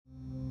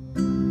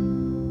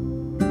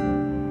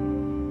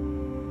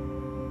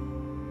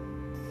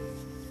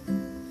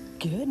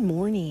Good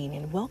morning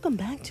and welcome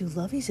back to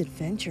Lovey's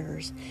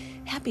Adventures.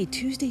 Happy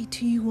Tuesday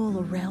to you all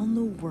around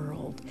the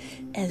world,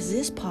 as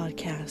this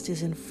podcast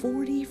is in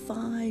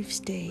 45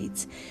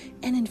 states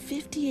and in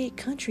 58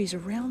 countries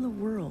around the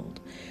world.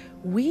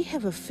 We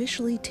have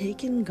officially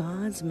taken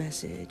God's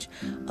message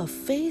of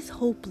faith,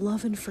 hope,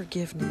 love, and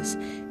forgiveness,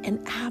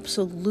 and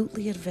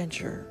absolutely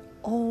adventure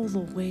all the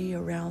way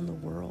around the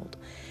world.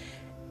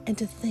 And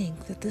to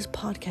think that this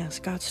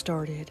podcast got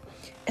started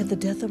at the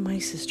death of my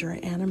sister,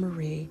 Anna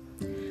Marie,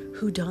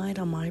 who died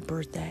on my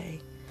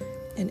birthday.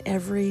 And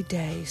every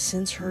day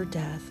since her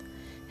death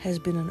has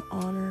been an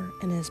honor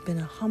and has been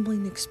a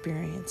humbling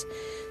experience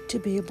to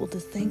be able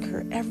to thank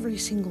her every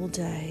single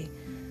day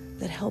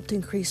that helped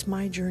increase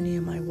my journey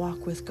and my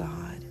walk with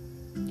God.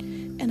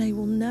 And I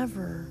will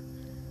never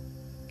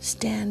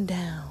stand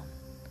down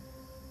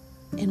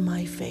in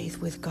my faith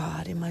with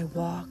God, in my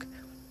walk,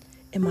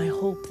 in my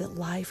hope that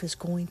life is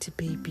going to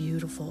be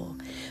beautiful,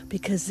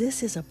 because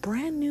this is a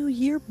brand new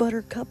year,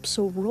 Buttercup.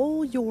 So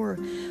roll your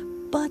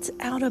butts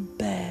out of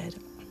bed.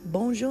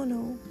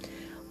 Buongiorno,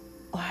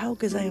 ohayou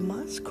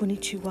gozaimasu,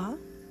 konnichiwa,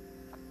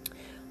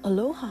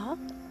 aloha,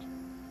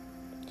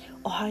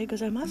 ohayou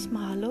gozaimasu,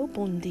 mahalo,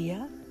 bon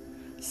dia,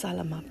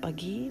 salamat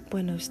pagi,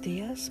 buenos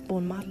dias,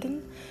 bon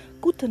matin,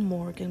 guten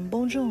morgen,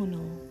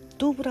 buongiorno,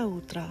 dobra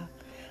utra,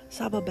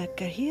 sababek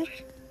kahir,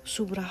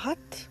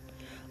 subrahat,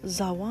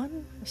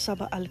 Zawan,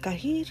 Saba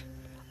al-Kahir,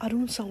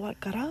 Arun Sawat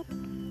Karab,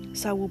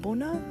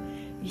 Sawubona,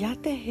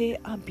 Yatehe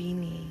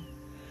Abini.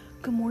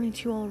 Good morning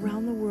to you all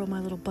around the world, my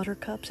little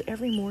buttercups.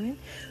 Every morning,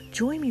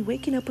 join me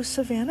waking up with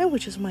Savannah,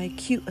 which is my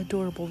cute,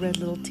 adorable red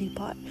little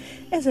teapot,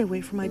 as I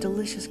wait for my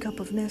delicious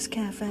cup of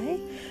Nescafe.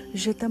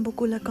 Je t'aime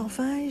beaucoup le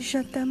café,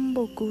 je t'aime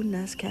beaucoup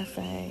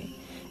Nescafe.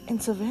 And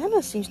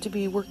Savannah seems to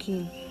be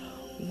working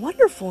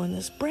wonderful in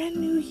this brand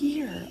new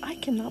year. I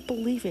cannot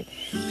believe it.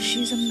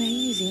 She's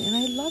amazing and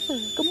I love her.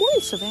 Good morning,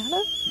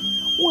 Savannah.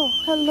 Well,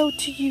 hello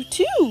to you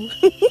too.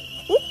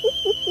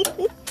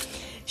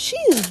 She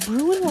is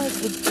brewing like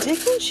the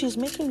dickens. She's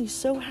making me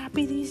so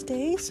happy these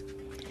days.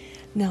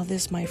 Now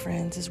this, my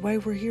friends, is why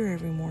we're here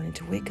every morning,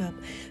 to wake up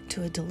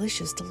to a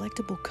delicious,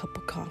 delectable cup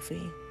of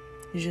coffee.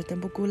 Je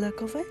t'aime beaucoup le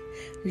café.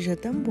 Je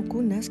t'aime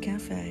beaucoup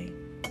Nescafé.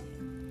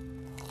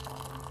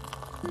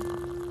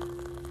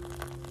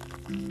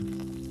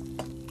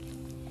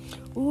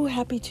 Ooh,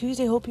 happy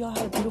Tuesday. Hope you all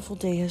had a beautiful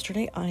day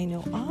yesterday. I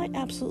know I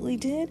absolutely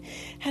did.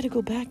 Had to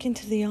go back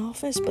into the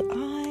office, but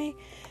I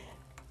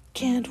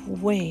can't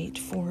wait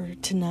for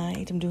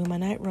tonight. I'm doing my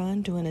night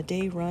run, doing a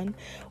day run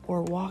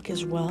or walk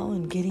as well,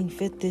 and getting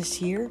fit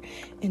this year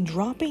and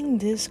dropping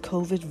this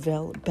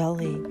COVID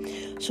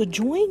belly. So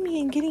join me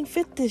in getting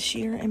fit this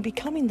year and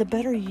becoming the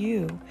better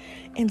you,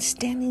 and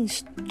standing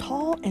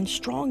tall and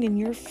strong in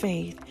your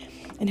faith,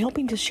 and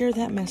helping to share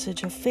that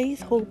message of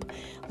faith, hope,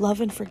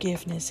 love, and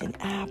forgiveness, and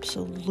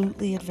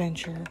absolutely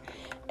adventure.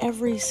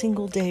 Every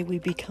single day we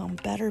become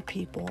better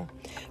people.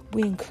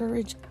 We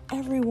encourage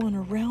everyone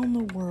around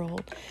the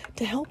world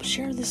to help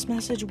share this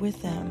message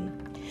with them.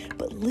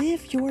 But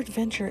live your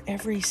adventure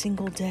every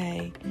single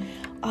day.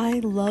 I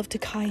love to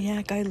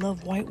kayak. I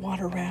love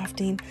whitewater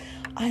rafting.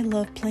 I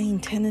love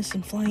playing tennis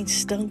and flying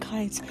stunt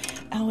kites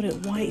out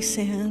at White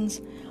Sands.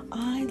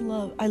 I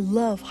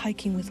love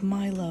hiking with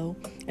Milo,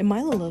 and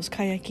Milo loves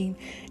kayaking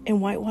and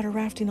whitewater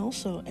rafting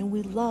also, and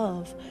we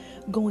love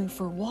going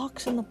for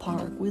walks in the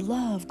park. We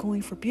love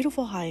going for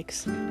beautiful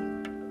hikes.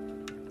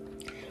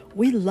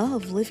 We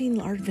love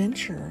living our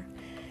adventure,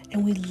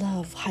 and we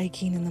love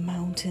hiking in the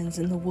mountains,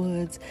 in the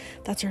woods.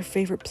 That's our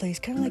favorite place,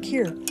 kind of like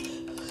here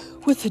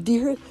with the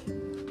deer.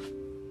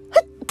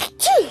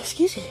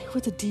 Excuse me,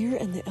 with the deer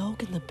and the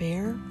elk and the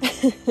bear.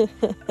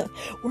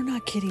 We're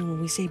not kidding when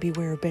we say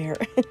beware bear.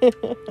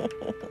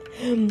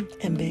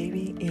 And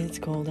baby, it's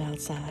cold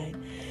outside.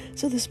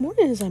 So this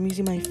morning, as I'm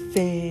using my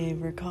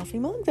favorite coffee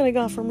mug that I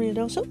got from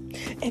Riadoso,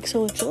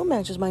 XOXO,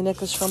 matches my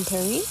necklace from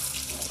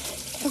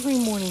Paris. Every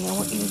morning, I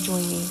want you to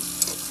join me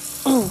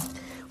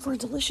for a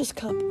delicious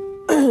cup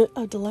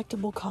of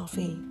delectable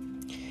coffee.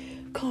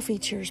 Coffee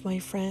cheers, my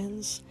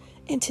friends.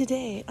 And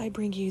today, I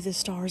bring you the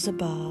stars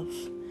above.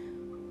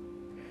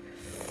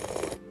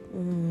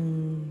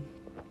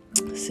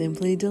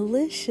 Simply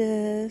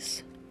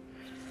delicious.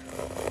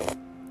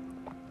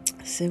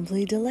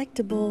 Simply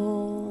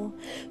delectable.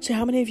 So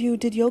how many of you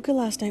did yoga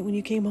last night when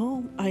you came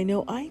home? I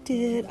know I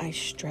did. I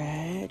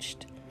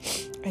stretched.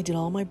 I did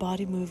all my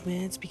body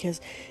movements, because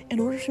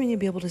in order for me to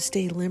be able to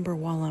stay limber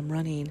while I'm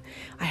running,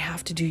 I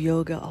have to do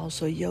yoga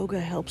also. Yoga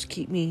helps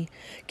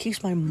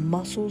keeps my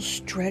muscles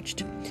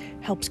stretched,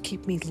 helps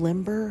keep me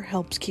limber,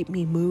 helps keep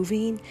me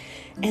moving.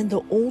 And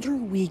the older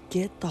we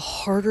get, the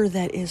harder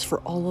that is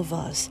for all of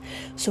us.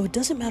 So it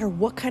doesn't matter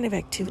what kind of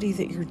activity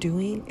that you're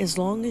doing, as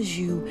long as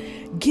you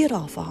get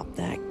off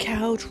that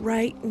couch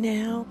right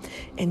now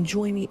and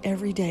join me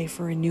every day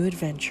for a new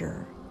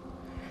adventure.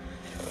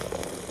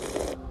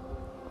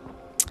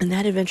 And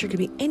that adventure could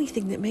be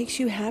anything that makes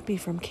you happy,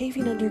 from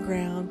caving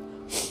underground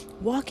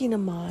walking a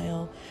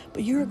mile,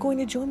 but you're going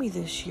to join me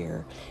this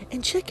year.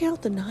 And check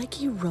out the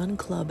Nike Run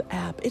Club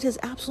app. It is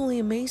absolutely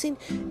amazing.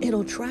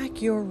 It'll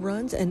track your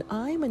runs, and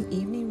I'm an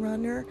evening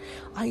runner.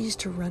 I used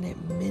to run at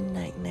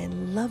midnight, and I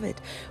love it.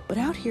 But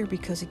out here,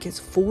 because it gets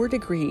 4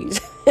 degrees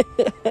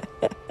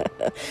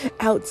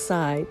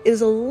outside, it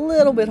is a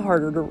little bit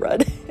harder to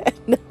run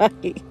at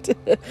night.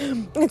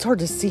 It's hard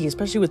to see,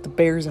 especially with the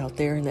bears out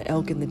there and the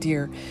elk and the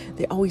deer.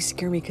 They always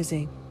scare me because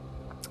they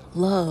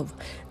love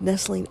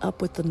nestling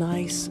up with the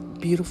nice,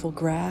 beautiful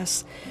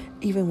grass,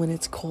 even when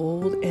it's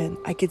cold. And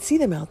I could see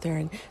them out there.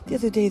 And the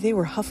other day they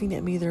were huffing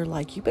at me. They're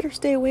like, "You better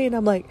stay away." And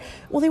I'm like,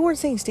 well, they weren't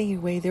saying stay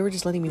away. They were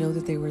just letting me know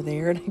that they were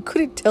there. And I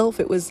couldn't tell if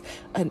it was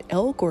an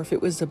elk or if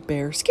it was a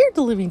bear. Scared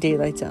the living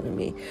daylights out of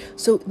me.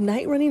 So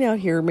night running out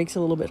here makes it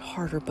a little bit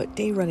harder, but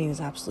day running is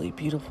absolutely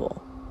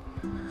beautiful.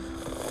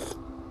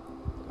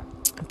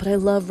 But I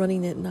love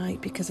running at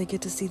night because I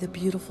get to see the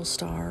beautiful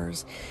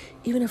stars.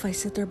 Even if I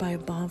sit there by a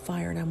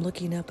bonfire and I'm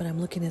looking up and I'm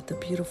looking at the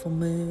beautiful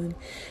moon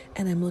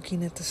and I'm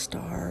looking at the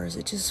stars,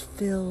 it just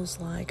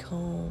feels like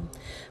home.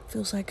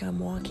 Feels like I'm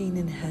walking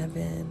in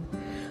heaven.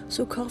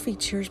 So coffee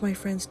cheers, my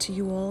friends, to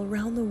you all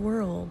around the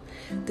world.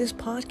 This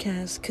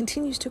podcast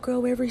continues to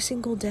grow every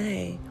single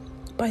day.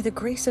 By the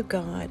grace of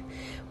God,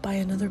 by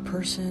another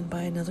person,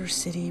 by another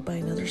city, by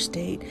another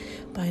state,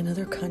 by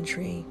another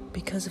country,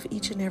 because of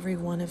each and every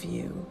one of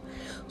you.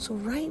 So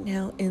right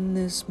now in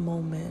this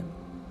moment,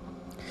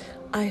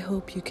 I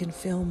hope you can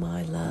feel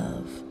my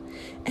love.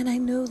 And I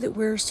know that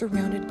we're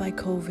surrounded by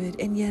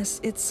COVID, and yes,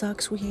 it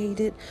sucks. We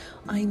hate it.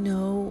 I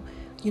know.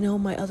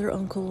 My other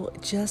uncle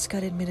just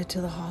got admitted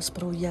to the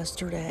hospital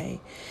yesterday,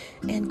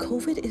 and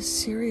COVID is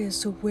serious,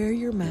 so wear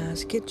your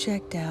mask, get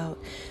checked out,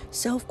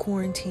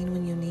 self-quarantine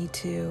when you need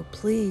to.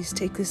 Please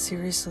take this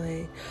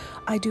seriously.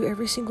 I do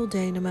every single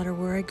day, no matter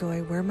where I go.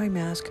 I wear my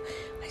mask,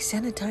 I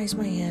sanitize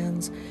my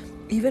hands.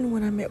 Even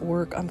when I'm at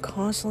work, I'm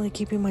constantly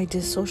keeping my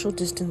social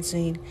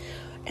distancing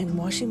and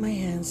washing my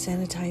hands,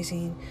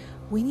 sanitizing.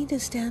 We need to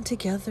stand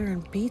together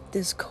and beat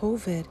this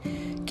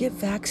COVID, get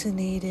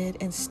vaccinated,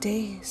 and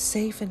stay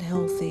safe and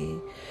healthy.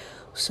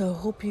 So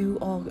hope you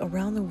all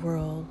around the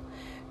world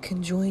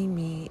can join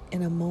me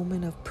in a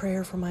moment of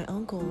prayer for my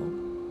uncle.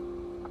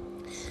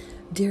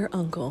 Dear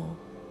Uncle,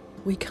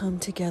 we come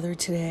together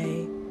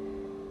today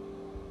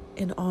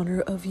in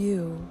honor of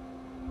you.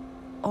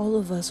 All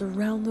of us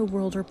around the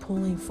world are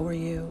pulling for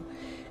you.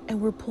 And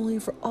we're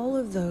pulling for all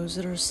of those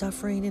that are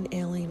suffering and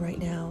ailing right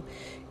now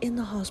in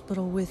the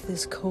hospital with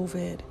this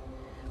COVID.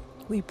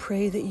 We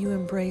pray that you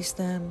embrace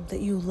them,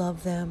 that you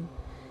love them,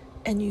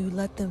 and you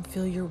let them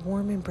feel your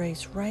warm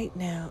embrace right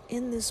now,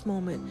 in this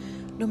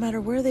moment, no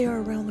matter where they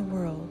are around the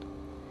world.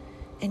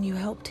 And you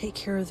help take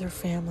care of their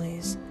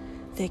families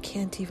that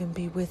can't even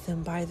be with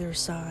them by their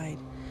side,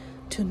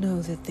 to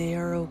know that they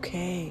are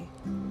okay.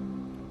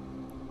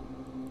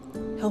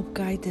 Help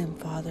guide them,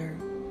 Father.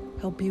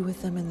 Help be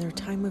with them in their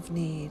time of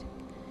need.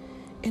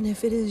 And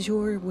if it is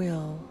your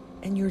will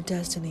and your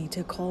destiny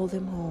to call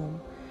them home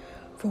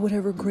for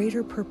whatever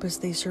greater purpose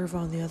they serve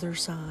on the other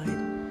side,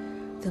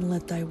 then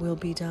let thy will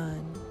be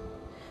done.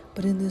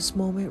 But in this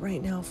moment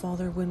right now,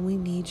 Father, when we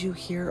need you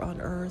here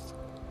on earth,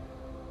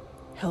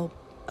 help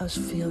us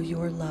feel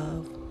your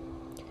love.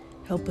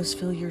 Help us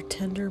feel your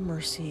tender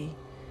mercy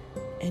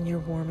and your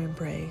warm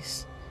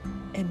embrace.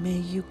 And may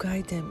you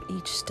guide them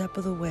each step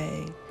of the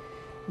way.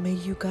 May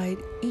you guide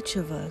each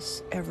of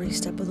us every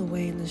step of the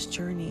way in this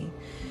journey,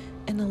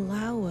 and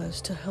allow us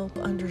to help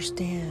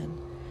understand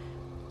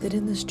that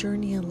in this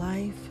journey in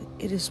life,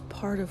 it is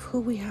part of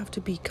who we have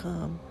to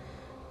become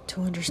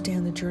to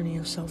understand the journey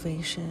of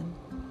salvation.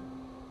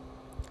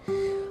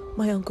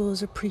 My uncle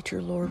is a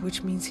preacher, Lord,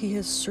 which means he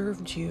has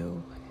served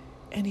you,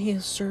 and he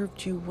has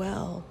served you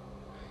well.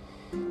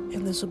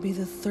 And this will be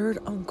the third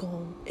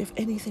uncle, if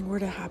anything were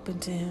to happen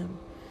to him,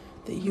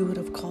 that you would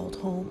have called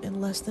home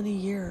in less than a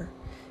year,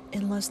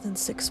 in less than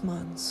 6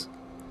 months.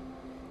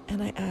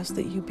 And I ask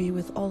that you be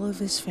with all of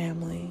his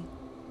family,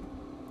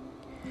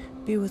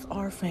 be with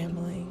our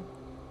family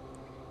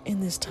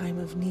in this time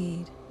of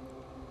need.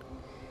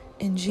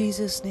 In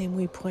Jesus' name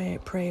we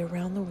pray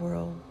around the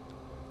world.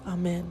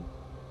 Amen.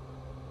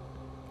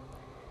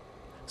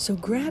 So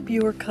grab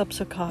your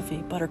cups of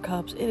coffee,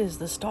 buttercups. It is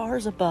the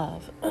stars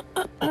above.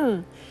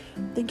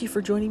 Thank you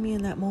for joining me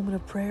in that moment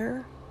of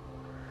prayer.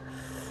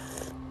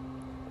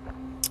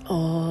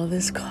 Oh,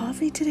 this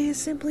coffee today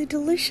is simply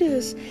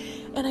delicious.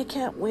 And I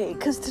can't wait,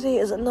 because today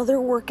is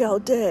another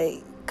workout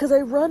day. Because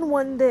I run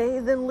one day,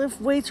 then lift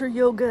weights or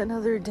yoga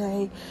another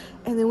day.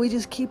 And then we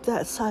just keep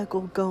that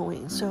cycle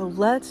going. So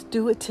let's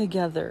do it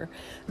together.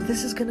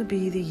 This is going to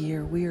be the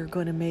year we are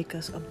going to make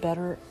us a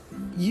better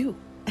you.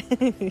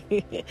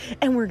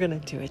 And we're going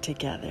to do it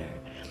together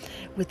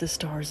with the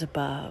stars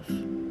above.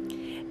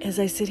 As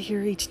I sit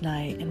here each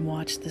night and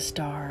watch the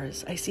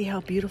stars, I see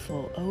how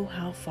beautiful, oh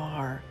how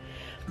far,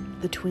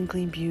 the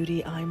twinkling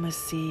beauty I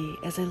must see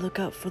as I look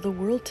up for the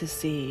world to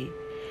see.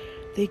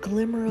 They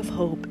glimmer of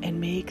hope and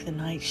make the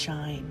night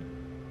shine.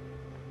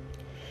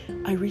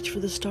 I reach for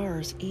the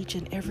stars each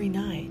and every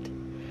night.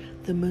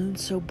 The moon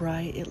so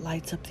bright it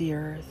lights up the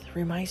earth,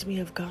 reminds me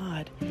of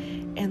God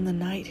and the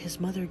night his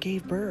mother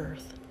gave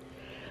birth.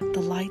 The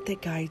light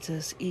that guides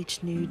us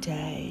each new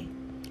day,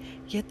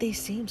 yet they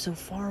seem so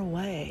far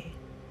away.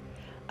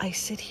 I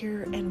sit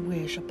here and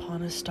wish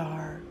upon a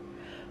star.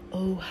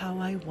 Oh, how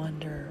I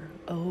wonder,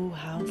 oh,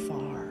 how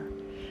far.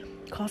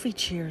 Coffee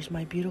cheers,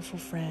 my beautiful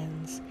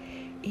friends.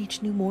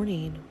 Each new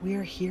morning we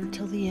are here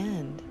till the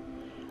end.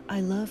 I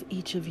love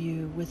each of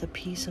you with a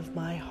piece of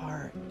my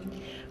heart,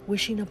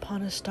 wishing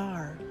upon a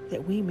star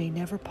that we may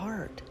never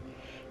part.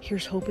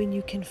 Here's hoping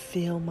you can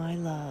feel my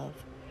love,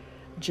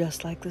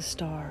 just like the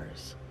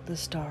stars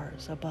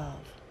above.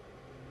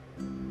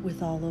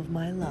 With all of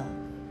my love,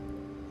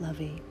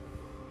 Lovey.